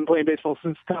I've been playing baseball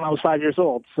since the time I was 5 years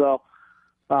old. So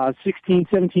 16,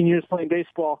 17 years playing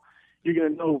baseball, you're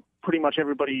going to know pretty much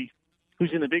everybody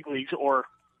who's in the big leagues, or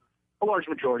a large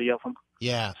majority of them.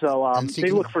 Yeah. So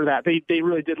they look for that. They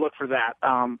really did look for that.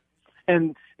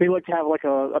 And they like to have like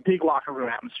a big locker room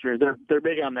atmosphere. They're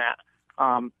big on that.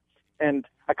 And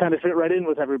I kind of fit right in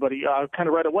with everybody kind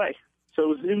of right away. So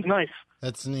it was nice.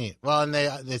 That's neat. Well, and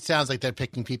it sounds like they're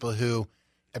picking people who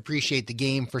appreciate the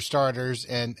game for starters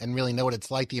and really know what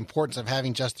it's like, the importance of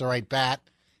having just the right bat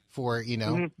for,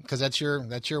 because that's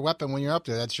your weapon when you're up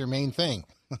there. That's your main thing.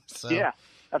 So yeah,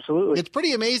 absolutely. It's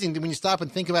pretty amazing when you stop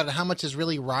and think about it, how much is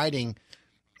really riding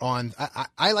on.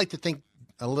 I like to think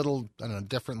a little,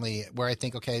 differently, where I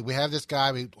think, okay, we have this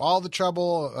guy, all the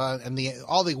trouble and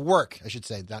all the work, I should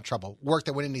say, not trouble, work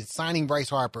that went into signing Bryce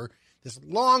Harper, this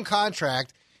long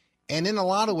contract, and in a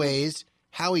lot of ways,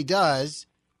 how he does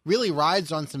really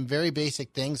rides on some very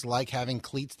basic things like having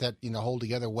cleats that, hold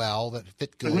together well, that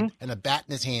fit good, and a bat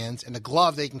in his hands, and a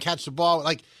glove that he can catch the ball.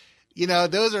 Like,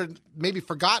 those are maybe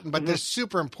forgotten, but they're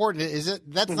super important.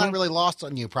 That's not really lost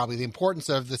on you, probably, the importance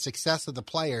of the success of the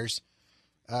players,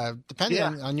 depending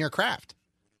on your craft.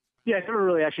 Yeah, I never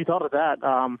really actually thought of that.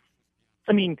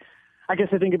 I guess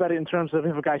I think about it in terms of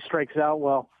if a guy strikes out,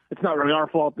 well, it's not really our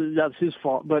fault. That's his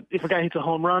fault. But if a guy hits a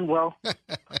home run, well,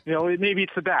 maybe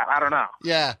it's the bat. I don't know.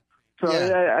 Yeah. So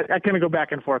yeah. I kind of go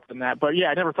back and forth on that. But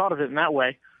yeah, I never thought of it in that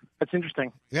way. That's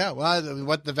interesting. Yeah. Well,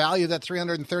 what the value of that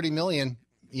 $330 million,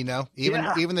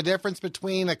 even the difference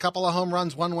between a couple of home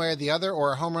runs one way or the other,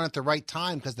 or a home run at the right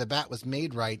time because the bat was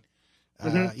made right. To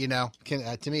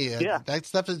me, that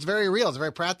stuff is very real. It's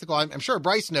very practical. I'm sure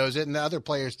Bryce knows it and the other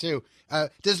players too.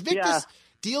 Does Victus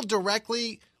deal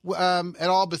directly at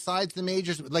all besides the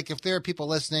majors? Like if there are people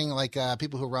listening, like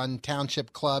people who run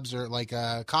township clubs or like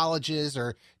colleges,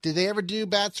 or do they ever do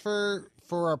bats for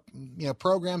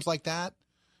programs like that?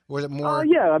 Or is it more?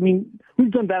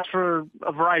 We've done bats for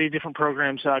a variety of different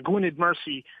programs. Gwynedd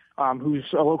Mercy, who's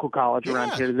a local college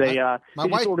around here, they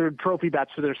just ordered trophy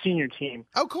bats for their senior team.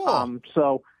 Oh, cool.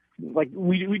 So like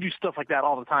we do stuff like that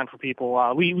all the time for people.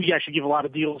 We actually give a lot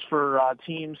of deals for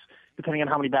teams depending on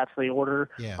how many bats they order.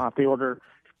 Yeah. If they order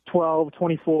 12,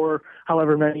 24,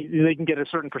 however many, they can get a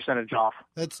certain percentage off.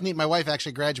 That's neat. My wife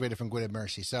actually graduated from Gwynedd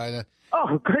Mercy, so I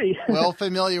oh, great. well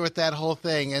familiar with that whole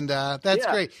thing, and that's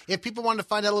great. If people want to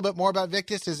find out a little bit more about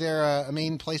Victus, is there a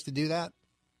main place to do that?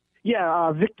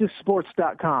 Yeah,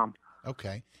 victussports.com.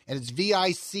 Okay. And it's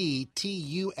VICTUS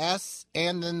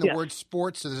and then the word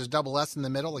sports, so there's a double S in the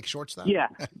middle, like shortstop? Yeah.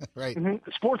 Right. Mm-hmm.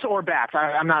 Sports or bats.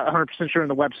 I'm not 100% sure on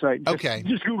the website.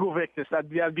 Just Google Victus. That'd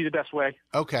be the best way.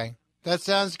 Okay. That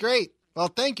sounds great. Well,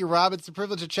 thank you, Rob. It's a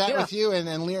privilege to chat with you and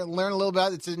learn a little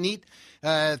about it. It's a neat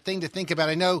thing to think about.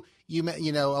 I know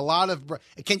a lot of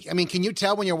 – can you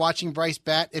tell when you're watching Bryce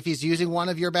bat if he's using one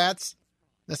of your bats?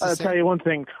 I'll tell you one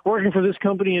thing. Working for this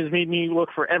company has made me look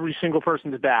for every single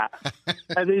person's bat.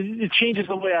 It changes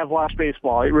the way I've watched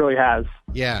baseball. It really has.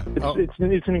 Yeah.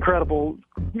 It's an incredible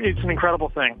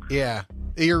thing. Yeah.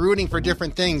 You're rooting for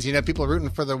different things. People are rooting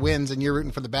for the wins and you're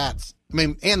rooting for the bats.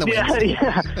 And the wins.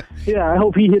 Yeah. I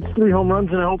hope he hits 3 home runs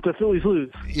and I hope the Phillies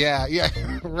lose. Yeah.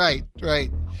 Right.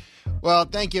 Well,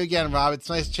 thank you again, Rob. It's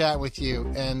nice chatting with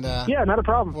you. And not a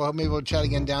problem. Well, maybe we'll chat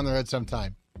again down the road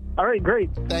sometime. All right, great.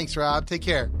 Thanks, Rob. Take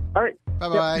care. All right.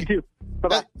 Bye-bye. Yep, you too.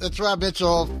 Bye-bye. That's Rob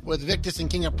Mitchell with Victus and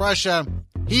King of Prussia.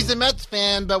 He's a Mets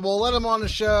fan, but we'll let him on the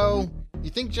show. You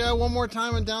think, Joe, one more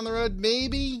time and down the road?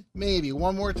 Maybe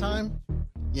one more time?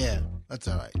 Yeah, that's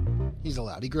all right. He's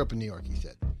allowed. He grew up in New York, he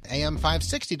said. AM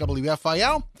 560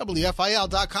 WFIL,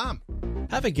 WFIL.com.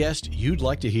 Have a guest you'd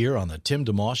like to hear on the Tim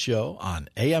DeMoss Show on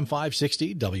AM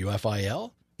 560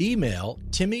 WFIL? Email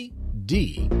Timmy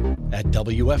D at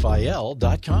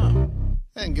WFIL.com.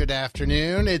 And good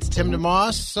afternoon. It's Tim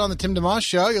DeMoss on the Tim DeMoss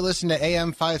Show. You're listening to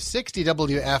AM 560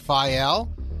 WFIL.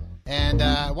 And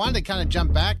I wanted to kind of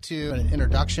jump back to an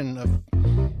introduction of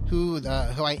who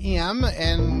I am,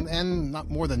 and not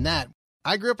more than that.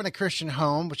 I grew up in a Christian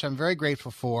home, which I'm very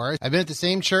grateful for. I've been at the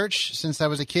same church since I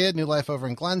was a kid, New Life over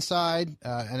in Glenside.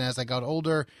 And as I got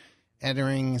older,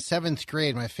 entering 7th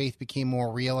grade, my faith became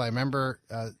more real. I remember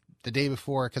the day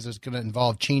before, because it was going to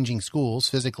involve changing schools,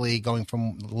 physically going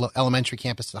from elementary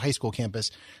campus to the high school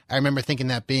campus. I remember thinking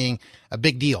that being a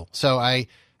big deal. So I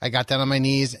got down on my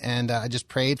knees and I just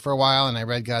prayed for a while and I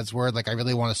read God's word. Like, I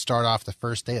really want to start off the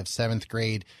first day of 7th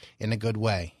grade in a good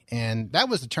way. And that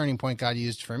was the turning point God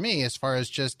used for me as far as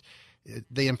just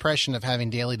the impression of having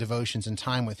daily devotions and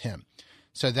time with him.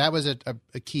 So that was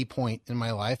a key point in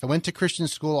my life. I went to Christian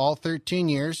school all 13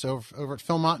 years over at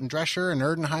Philmont and Drescher and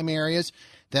Erdenheim areas.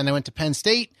 Then I went to Penn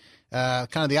State, kind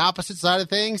of the opposite side of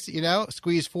things,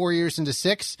 squeezed 4 years into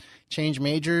 6, changed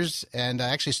majors, and I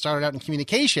actually started out in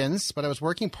communications, but I was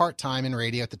working part-time in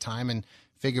radio at the time and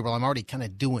figured, well, I'm already kind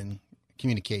of doing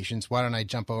communications. Why don't I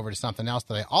jump over to something else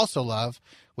that I also love,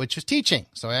 which was teaching.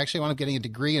 So I actually wound up getting a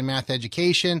degree in math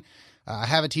education. I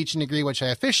have a teaching degree, which I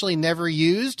officially never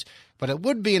used, but it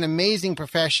would be an amazing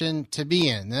profession to be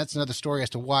in. And that's another story as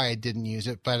to why I didn't use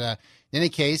it. But in any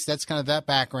case, that's kind of that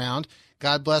background.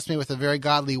 God blessed me with a very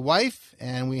godly wife,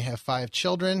 and we have 5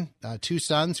 children, 2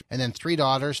 sons, and then 3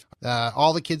 daughters.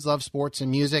 All the kids love sports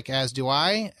and music, as do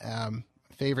I.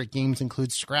 Favorite games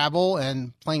include Scrabble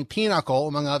and playing Pinochle,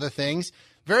 among other things.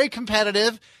 Very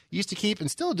competitive. Used to keep, and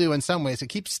still do in some ways, it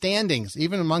keeps standings,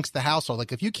 even amongst the household.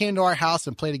 Like if you came to our house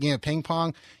and played a game of ping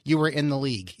pong, you were in the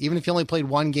league. Even if you only played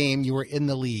one game, you were in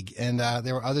the league. And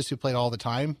there were others who played all the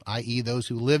time, i.e. those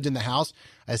who lived in the house.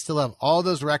 I still have all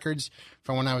those records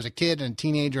from when I was a kid and a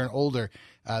teenager and older.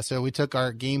 So we took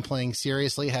our game playing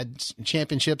seriously, had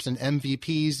championships and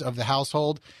MVPs of the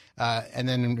household, and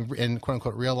then in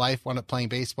quote-unquote real life, wound up playing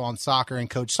baseball and soccer and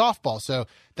coach softball. So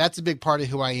that's a big part of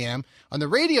who I am. On the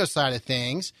radio side of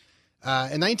things,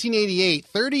 in 1988,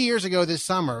 30 years ago this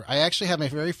summer, I actually had my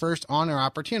very first on-air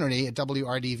opportunity at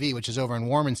WRDV, which is over in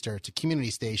Warminster. It's a community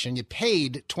station. You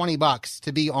paid $20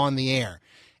 to be on the air,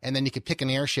 and then you could pick an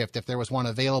air shift if there was one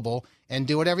available and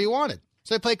do whatever you wanted.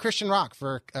 So I played Christian rock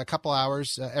for a couple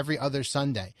hours every other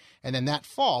Sunday. And then that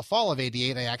fall of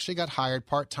 88, I actually got hired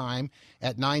part-time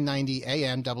at 990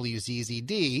 AM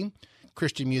WZZD,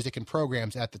 Christian music and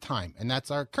programs at the time. And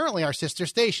that's currently our sister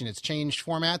station. It's changed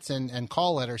formats and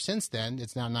call letters since then.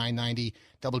 It's now 990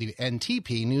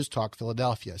 WNTP, News Talk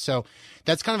Philadelphia. So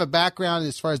that's kind of a background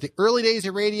as far as the early days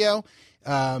of radio.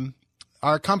 Our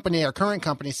current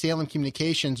company, Salem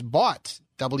Communications, bought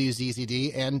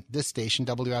WZZD and this station,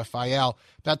 WFIL,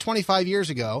 about 25 years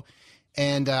ago.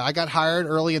 And I got hired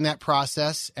early in that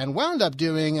process and wound up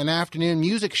doing an afternoon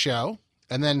music show.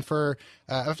 And then for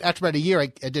after about a year, I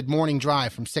did morning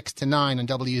drive from 6 to 9 on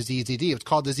WZZD. It was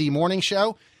called the Z Morning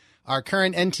Show. Our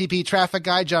current NTP traffic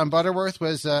guy, John Butterworth,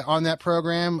 was on that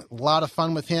program. A lot of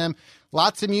fun with him.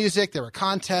 Lots of music. There were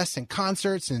contests and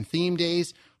concerts and theme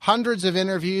days. Hundreds of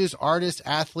interviews, artists,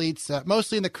 athletes,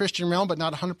 mostly in the Christian realm, but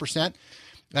not 100%.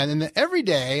 And then every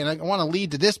day, and I want to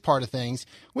lead to this part of things,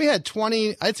 we had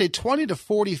 20 to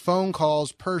 40 phone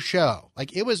calls per show.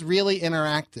 Like, it was really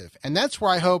interactive. And that's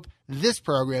where I hope this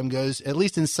program goes, at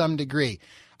least in some degree.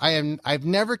 I've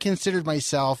never considered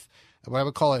myself what I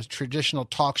would call a traditional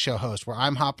talk show host, where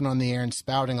I'm hopping on the air and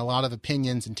spouting a lot of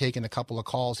opinions and taking a couple of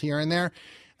calls here and there.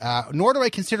 Nor do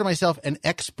I consider myself an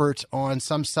expert on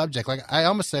some subject. Like, I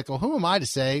almost say, well, who am I to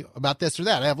say about this or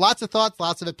that? I have lots of thoughts,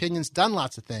 lots of opinions, done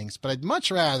lots of things, but I'd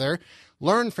much rather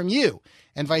learn from you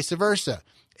and vice versa,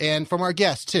 and from our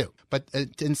guests too. But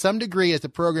in some degree, as the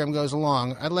program goes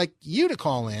along, I'd like you to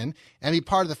call in and be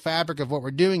part of the fabric of what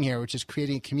we're doing here, which is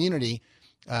creating a community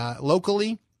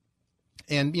locally.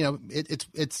 And, you know,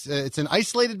 it's an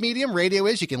isolated medium. Radio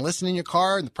is. You can listen in your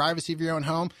car in the privacy of your own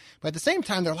home. But at the same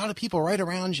time, there are a lot of people right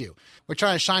around you. We're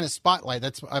trying to shine a spotlight.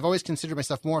 I've always considered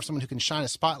myself more of someone who can shine a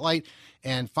spotlight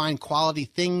and find quality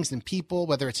things and people,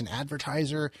 whether it's an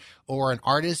advertiser or an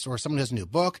artist or someone who has a new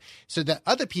book, so that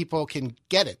other people can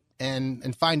get it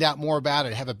and find out more about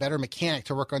it, have a better mechanic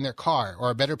to work on their car,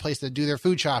 or a better place to do their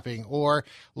food shopping, or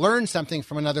learn something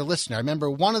from another listener. I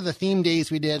remember one of the theme days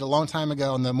we did a long time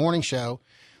ago on the morning show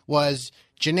was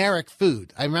generic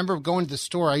food. I remember going to the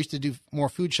store. I used to do more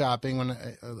food shopping a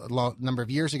number of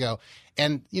years ago.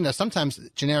 And, you know, sometimes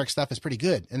generic stuff is pretty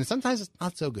good, and sometimes it's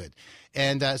not so good.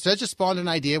 And so that just spawned an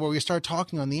idea where we started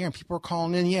talking on the air, and people were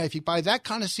calling in, yeah, if you buy that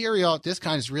kind of cereal, this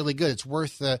kind is really good.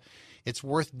 It's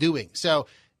worth doing. So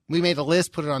we made a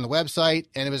list, put it on the website,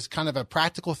 and it was kind of a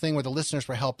practical thing where the listeners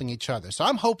were helping each other. So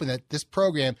I'm hoping that this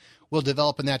program will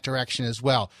develop in that direction as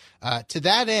well. To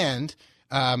that end,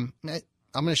 I'm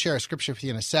going to share a scripture with you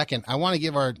in a second. I want to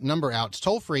give our number out. It's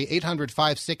toll-free,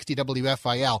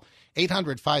 800-560-WFIL,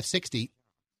 800-560,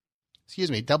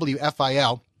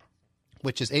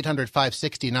 which is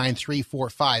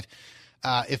 800-560-9345.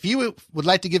 If you would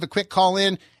like to give a quick call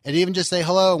in and even just say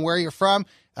hello and where you're from,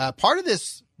 part of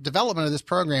this development of this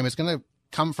program is going to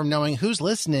come from knowing who's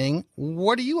listening.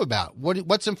 What are you about?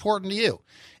 What's important to you?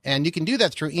 And you can do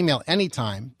that through email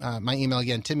anytime. My email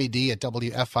again,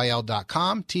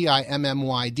 timmyd@wfil.com,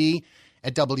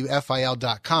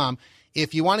 TIMMYD@wfil.com.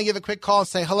 If you want to give a quick call and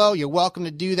say hello, you're welcome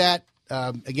to do that.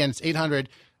 Again, it's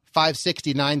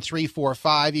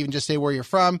 560-9345. Even just say where you're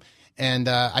from. And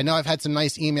I know I've had some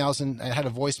nice emails, and I had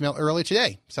a voicemail earlier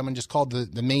today. Someone just called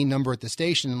the main number at the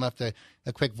station and left a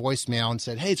quick voicemail and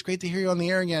said, hey, it's great to hear you on the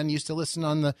air again. Used to listen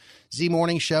on the Z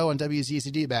Morning Show on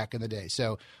WZZD back in the day.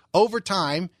 So over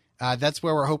time, that's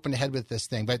where we're hoping to head with this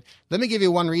thing. But let me give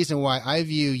you one reason why I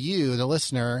view you, the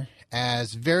listener,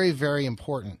 as very, very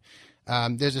important.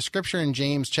 There's a scripture in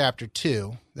James chapter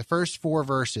 2, the first 4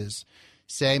 verses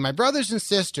say, my brothers and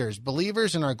sisters,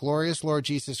 believers in our glorious Lord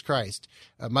Jesus Christ,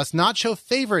 must not show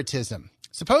favoritism.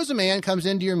 Suppose a man comes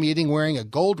into your meeting wearing a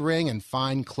gold ring and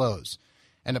fine clothes,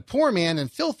 and a poor man in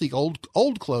filthy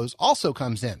old clothes also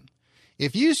comes in.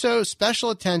 If you show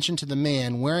special attention to the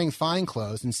man wearing fine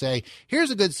clothes and say,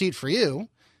 here's a good seat for you,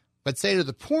 but say to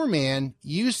the poor man,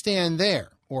 you stand there,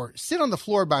 or sit on the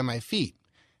floor by my feet,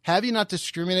 have you not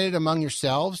discriminated among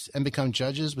yourselves and become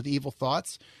judges with evil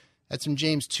thoughts? That's from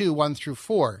James 2, 1 through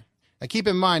 4. Now, keep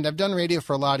in mind, I've done radio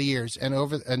for a lot of years and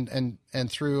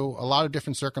through a lot of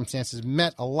different circumstances,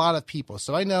 met a lot of people.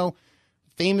 So I know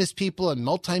famous people and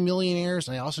multimillionaires,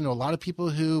 and I also know a lot of people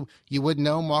who you wouldn't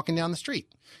know walking down the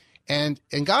street. And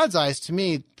in God's eyes, to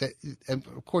me,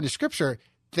 according to Scripture,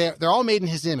 they're all made in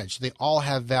His image. They all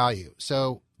have value.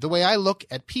 So the way I look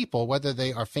at people, whether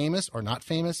they are famous or not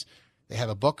famous, they have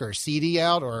a book or a CD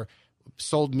out or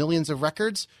sold millions of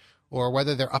records, or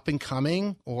whether they're up and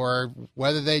coming, or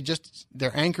whether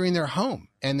they're anchoring their home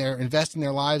and they're investing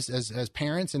their lives as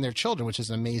parents and their children, which is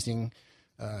an amazing,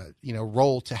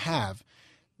 role to have.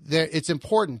 It's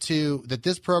important that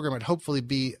this program would hopefully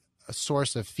be a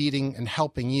source of feeding and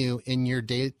helping you in your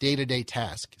day-to-day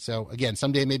task. So again,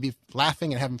 some days it may be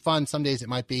laughing and having fun. Some days it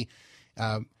might be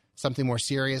something more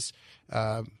serious.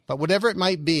 But whatever it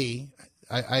might be,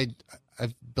 I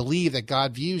believe that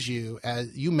God views you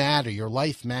as you matter. Your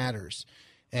life matters.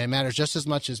 And it matters just as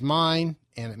much as mine,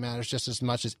 and it matters just as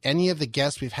much as any of the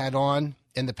guests we've had on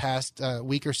in the past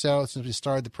week or so since we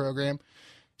started the program.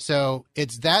 So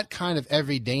it's that kind of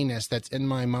everydayness that's in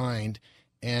my mind.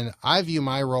 And I view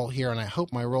my role here, and I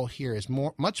hope my role here is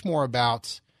much more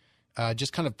about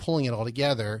just kind of pulling it all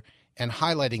together and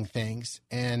highlighting things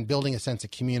and building a sense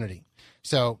of community.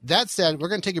 So that said, we're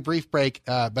going to take a brief break.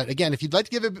 But again, if you'd like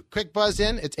to give a quick buzz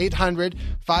in, it's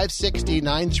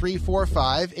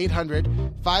 800-560-9345,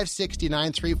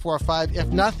 800-560-9345. If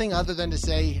nothing other than to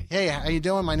say, hey, how you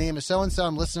doing? My name is so-and-so.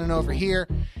 I'm listening over here,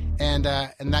 and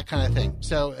that kind of thing.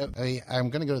 So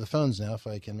I'm going to go to the phones now if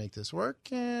I can make this work.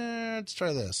 Let's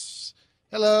try this.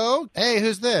 Hello. Hey,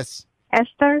 who's this?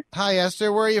 Esther. Hi,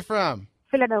 Esther. Where are you from?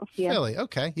 Philadelphia. Philly,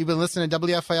 okay. You've been listening to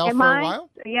WFIL for a while?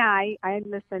 Yeah, I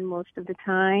listen most of the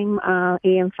time,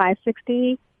 AM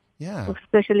 560. Yeah.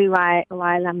 Especially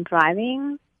while I'm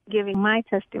driving, giving my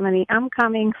testimony. I'm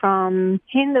coming from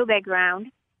Hindu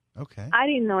background. Okay. I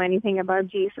didn't know anything about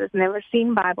Jesus, never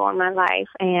seen Bible in my life.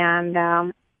 And,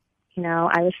 I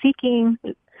was seeking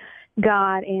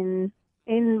God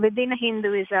within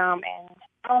Hinduism. And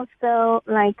also,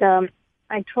 I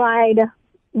tried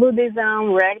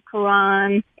Buddhism, read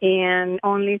Quran, and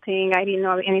only thing I didn't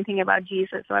know anything about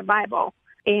Jesus or Bible.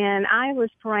 And I was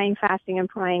praying, fasting, and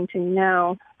praying to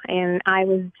know. And I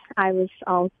was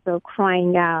also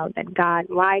crying out that God,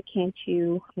 why can't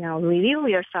you, reveal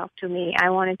yourself to me?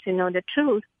 I wanted to know the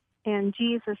truth. And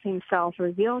Jesus Himself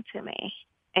revealed to me,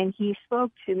 and He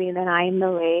spoke to me that I am the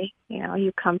way.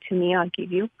 You come to me, I'll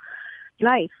give you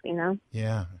life.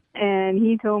 Yeah. And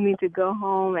He told me to go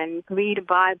home and read the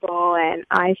Bible, and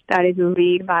I started to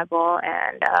read Bible.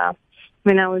 And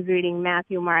when I was reading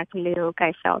Matthew, Mark, Luke,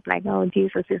 I felt like, oh,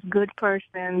 Jesus is a good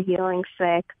person, healing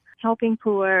sick, helping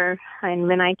poor. And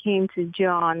when I came to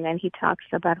John, and he talks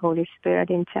about Holy Spirit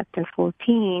in chapter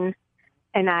 14,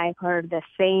 and I heard the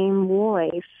same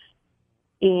voice,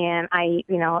 and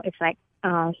it's like,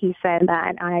 He said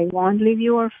that I won't leave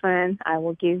you orphan. I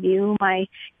will give you my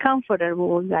comforter who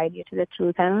will guide you to the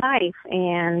truth and life.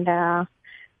 And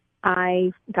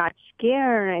I got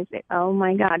scared. I said, oh,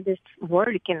 my God, this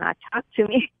word cannot talk to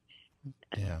me.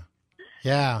 Yeah.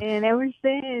 Yeah. And ever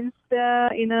since,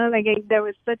 there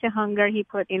was such a hunger He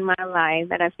put in my life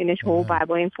that I finished whole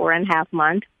Bible in 4.5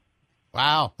 months.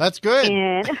 Wow. That's good.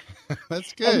 And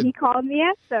that's good. And He called me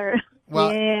Esther.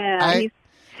 Well, yeah.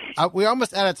 We're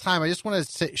almost out of time. I just want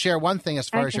to share one thing as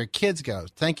far as your kids go.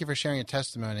 Thank you for sharing your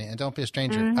testimony, and don't be a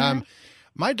stranger. Mm-hmm.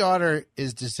 My daughter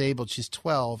is disabled. She's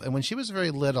 12, and when she was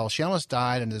very little, she almost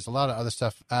died, and there's a lot of other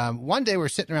stuff. One day, we're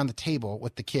sitting around the table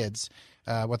with the kids,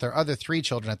 with our other 3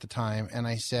 children at the time, and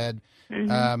I said,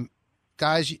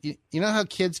 guys, you know how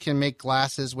kids can make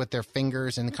glasses with their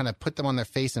fingers and kind of put them on their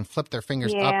face and flip their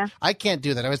fingers up? I can't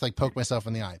do that. I always poke myself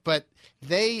in the eye. But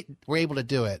they were able to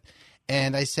do it.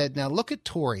 And I said, now look at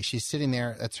Tori. She's sitting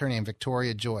there. That's her name,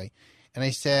 Victoria Joy. And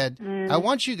I said, I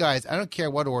want you guys, I don't care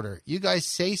what order, you guys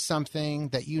say something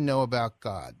that you know about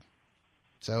God.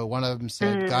 So one of them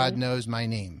said, God knows my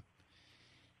name.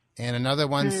 And another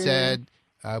one said,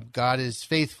 God is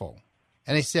faithful.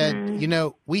 And I said,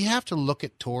 we have to look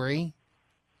at Tori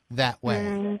that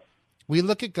way. We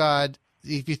look at God.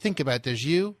 If you think about it, there's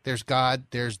you, there's God,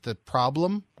 there's the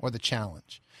problem or the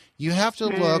challenge. You have to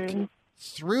look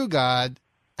through God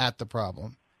at the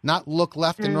problem, not look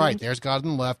left and right. There's God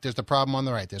on the left, there's the problem on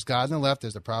the right. There's God on the left,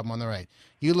 there's the problem on the right.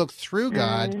 You look through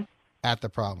God at the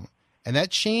problem. And that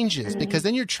changes because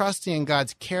then you're trusting in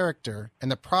God's character,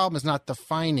 and the problem is not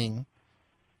defining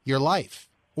your life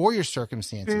or your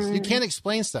circumstances. You can't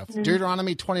explain stuff.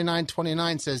 Deuteronomy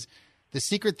 29:29 says, the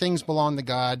secret things belong to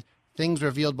God. Things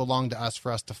revealed belong to us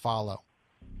for us to follow.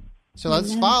 So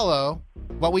let's follow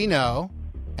what we know,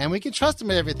 and we can trust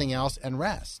him in everything else and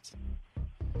rest.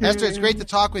 Esther, it's great to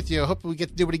talk with you. I hope we get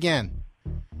to do it again.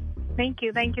 Thank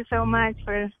you. Thank you so much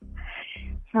for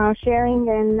sharing,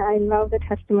 and I love the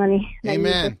testimony that you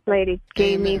just played. It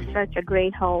gave me such a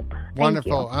great hope.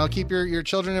 Wonderful. I'll keep your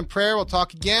children in prayer. We'll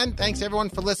talk again. Thanks, everyone,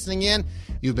 for listening in.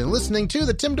 You've been listening to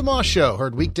The Tim DeMoss Show,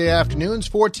 heard weekday afternoons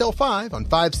 4 till 5 on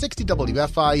 560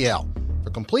 WFIL.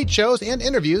 For complete shows and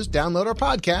interviews, download our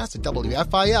podcast at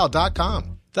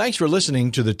WFIL.com. Thanks for listening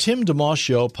to the Tim DeMoss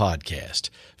Show podcast.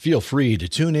 Feel free to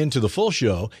tune in to the full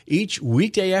show each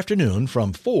weekday afternoon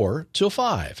from 4 till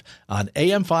 5 on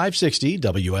AM 560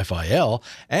 WFIL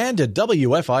and at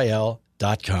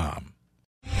WFIL.com.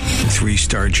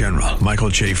 3-star General Michael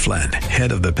J. Flynn,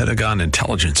 head of the Pentagon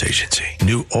Intelligence Agency,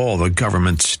 knew all the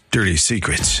government's dirty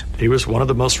secrets. He was one of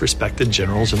the most respected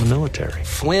generals in the military.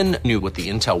 Flynn knew what the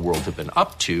intel world had been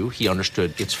up to. He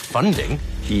understood its funding.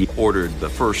 He ordered the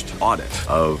first audit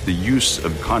of the use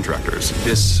of contractors.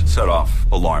 This set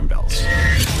off alarm bells.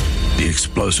 The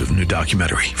explosive new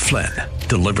documentary, Flynn,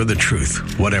 Deliver the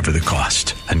Truth, Whatever the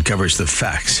Cost, uncovers the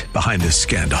facts behind this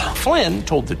scandal. Flynn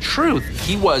told the truth.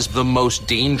 He was the most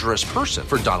dangerous person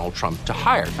for Donald Trump to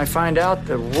hire. I find out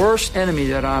the worst enemy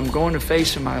that I'm going to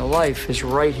face in my life is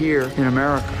right here in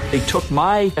America. They took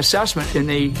my assessment and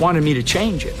they wanted me to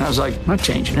change it. And I was like, I'm not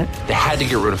changing it. They had to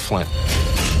get rid of Flynn.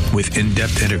 With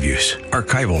in-depth interviews,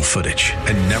 archival footage,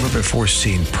 and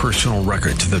never-before-seen personal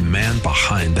records of the man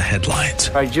behind the headlines.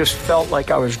 I just felt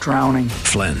like I was drowning.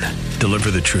 Flynn,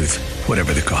 Deliver the Truth,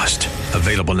 Whatever the Cost.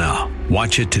 Available now.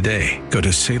 Watch it today. Go to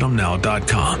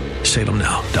salemnow.com.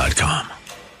 salemnow.com.